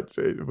did.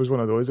 It was one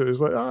of those. It was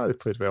like, they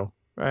played well.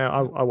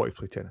 I want to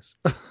play tennis.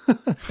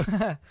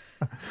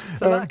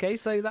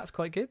 So that's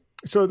quite good.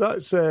 So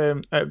that's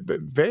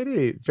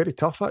very, very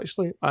tough,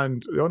 actually.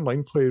 And the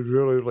online play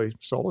really, really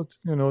solid.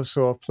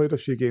 So I've played a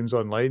few games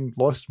online,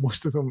 lost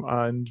most of them,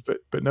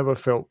 but never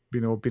felt,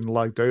 being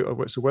lagged out or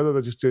what. So whether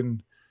they're just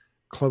doing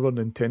clever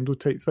Nintendo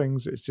type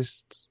things, it's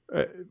just,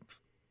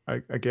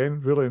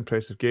 again, really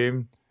impressive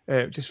game.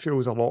 It just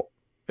feels a lot.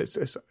 It's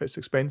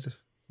expensive.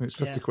 It's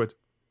 50 quid.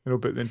 But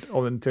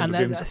all the Nintendo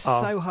games are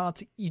so hard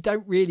to. You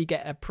don't really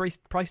get a price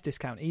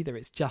discount either.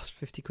 It's just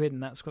 50 quid,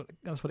 and that's what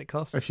it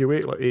costs. If you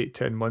wait like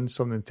 8-10 months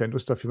on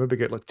Nintendo stuff, you maybe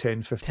get like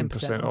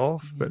 10-15%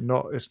 off. But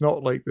it's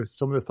not like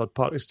some of the third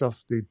party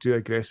stuff they do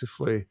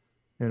aggressively.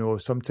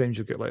 Sometimes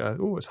you get like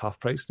it's half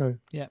price now.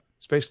 Yeah.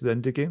 Especially the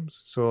indie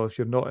games. So if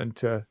you're not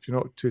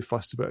too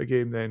fussed about a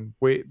game, then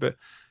wait. But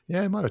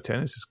yeah, Mario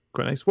Tennis is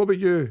quite nice. What about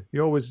you?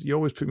 You always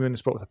put me on the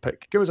spot with a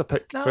pick. Give us a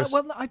pick, Chris.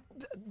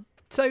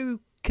 So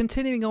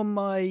continuing on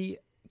my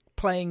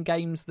playing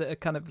games that are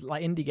kind of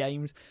like indie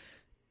games,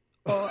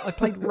 I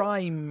played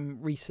Rime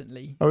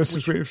recently. I was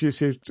just waiting for you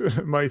to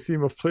say my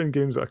theme of playing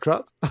games that are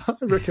crap. I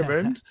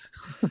recommend.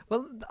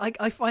 Well,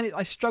 I find it.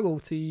 I struggle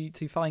to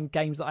find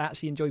games that I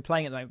actually enjoy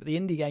playing at the moment. But the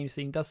indie game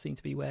scene does seem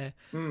to be where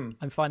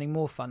I'm finding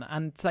more fun.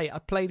 And I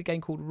played a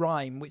game called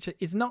Rime, which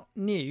is not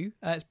new.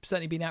 It's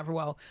certainly been out for a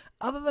while.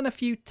 Other than a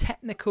few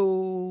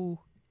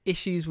technical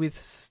issues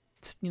with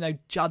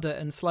judder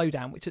and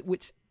slowdown,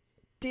 which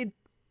did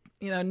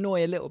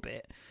annoy a little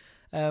bit.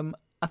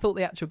 I thought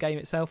the actual game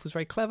itself was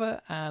very clever,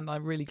 and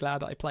I'm really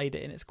glad that I played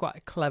it, and it's quite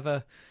a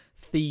clever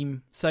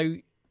theme. So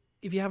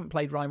if you haven't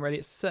played Rime already,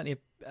 it's certainly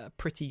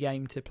pretty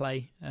game to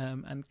play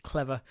and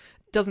clever.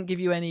 It doesn't give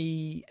you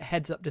any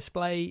heads-up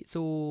display. It's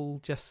all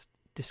just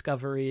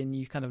discovery, and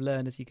you kind of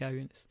learn as you go.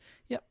 And it's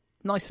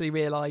nicely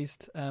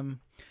realised.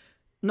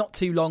 Not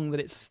too long that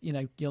it's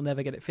you'll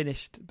never get it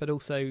finished, but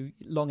also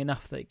long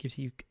enough that it gives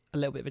you a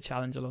little bit of a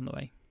challenge along the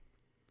way.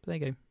 So there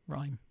you go,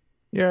 Rime.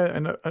 Yeah,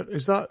 and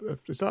is that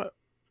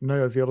now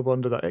available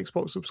under that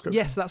Xbox subscription?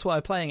 Yes, that's why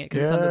I'm playing it,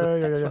 because it's under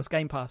the Xbox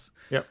Game Pass.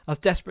 Yep. I was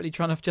desperately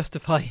trying to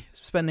justify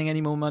spending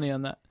any more money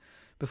on that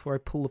before I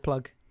pull the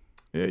plug.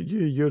 Yeah,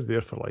 you're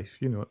there for life.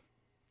 You know it.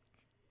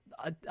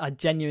 I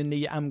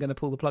genuinely am going to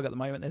pull the plug at the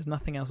moment. There's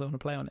nothing else I want to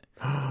play on it.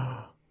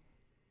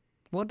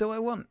 What do I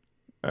want?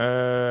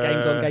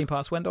 Games on Game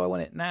Pass. When do I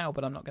want it? Now,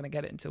 but I'm not going to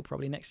get it until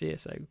probably next year.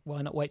 So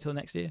why not wait till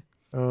next year?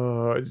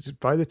 Just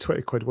buy the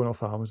 £20 one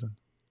off Amazon.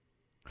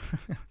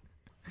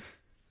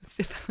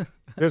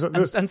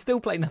 And still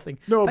play nothing.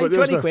 No, pay but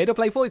 £20 or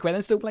play £40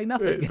 and still play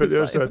nothing. But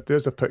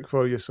there's a pick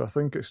for you. So I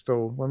think it's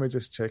still. Let me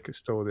just check. It's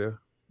still there.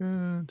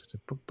 Oh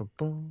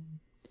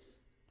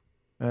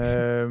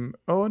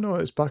no,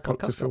 it's back up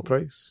to full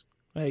price.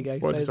 There you go.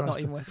 So it's not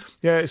even worth.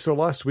 Yeah. So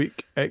last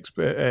week,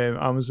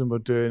 Amazon were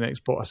doing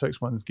Xbox a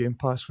 6-month Game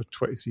Pass for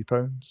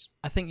 £23.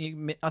 I think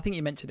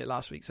you mentioned it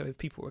last week. So if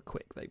people were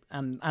quick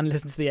and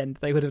listened to the end,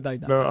 they would have known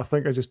that. No, I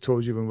think I just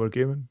told you when we were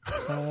gaming.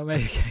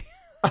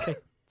 Okay.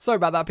 Sorry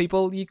about that,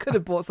 people. You could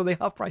have bought something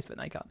half price, but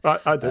no, you can't.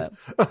 I did.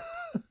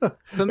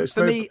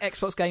 For me,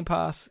 Xbox Game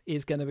Pass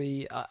is going to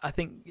be. I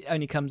think it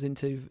only comes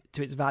into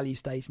its value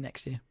stage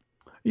next year.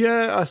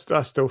 Yeah,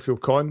 I still feel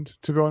conned,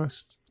 to be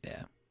honest.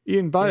 Yeah.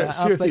 Ian, buy it.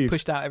 After they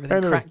pushed out everything,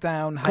 anyway,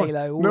 Crackdown,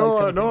 Halo. All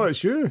those kind of things.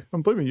 It's you.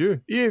 I'm blaming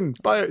you. Ian,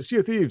 buy it. Sea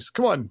of Thieves.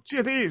 Come on, Sea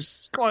of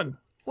Thieves. Come on.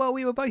 Well,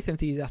 we were both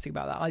enthusiastic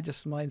about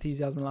that. My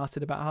enthusiasm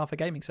lasted about half a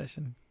gaming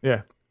session.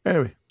 Yeah.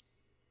 Anyway,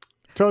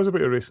 tell us about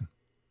your racing.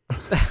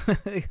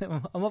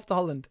 I'm off to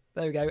Holland.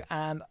 There we go.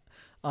 And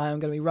I am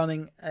going to be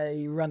running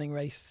a running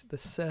race, the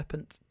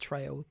Serpent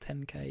Trail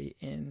 10K,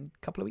 in a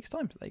couple of weeks'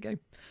 time. So there you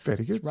go.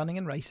 Very good. It's running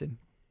and racing.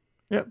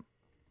 Yep.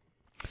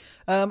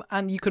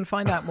 And you can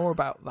find out more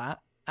about that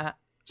at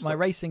my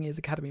racing is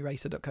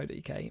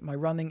academyracer.co.uk. My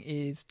running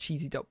is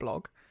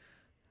cheesy.blog.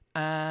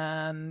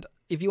 And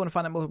if you want to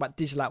find out more about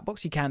Digital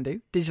Outbox, you can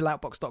do.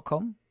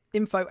 digitaloutbox.com.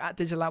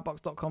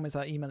 info@digitaloutbox.com is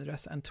our email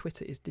address, and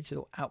Twitter is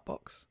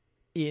digitaloutbox.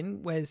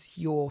 Ian, where's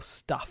your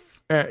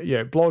stuff?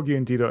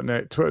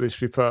 Blog.iand.net, Twitter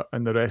is Reaper,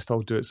 and the rest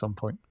I'll do at some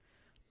point.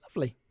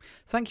 Lovely.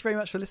 Thank you very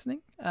much for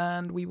listening,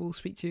 and we will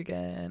speak to you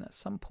again at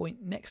some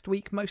point next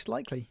week, most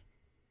likely.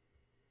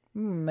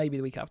 Maybe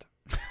the week after.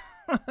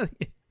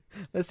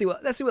 Let's see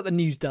what the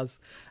news does.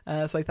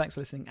 So thanks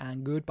for listening,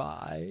 and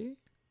goodbye.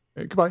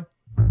 Goodbye.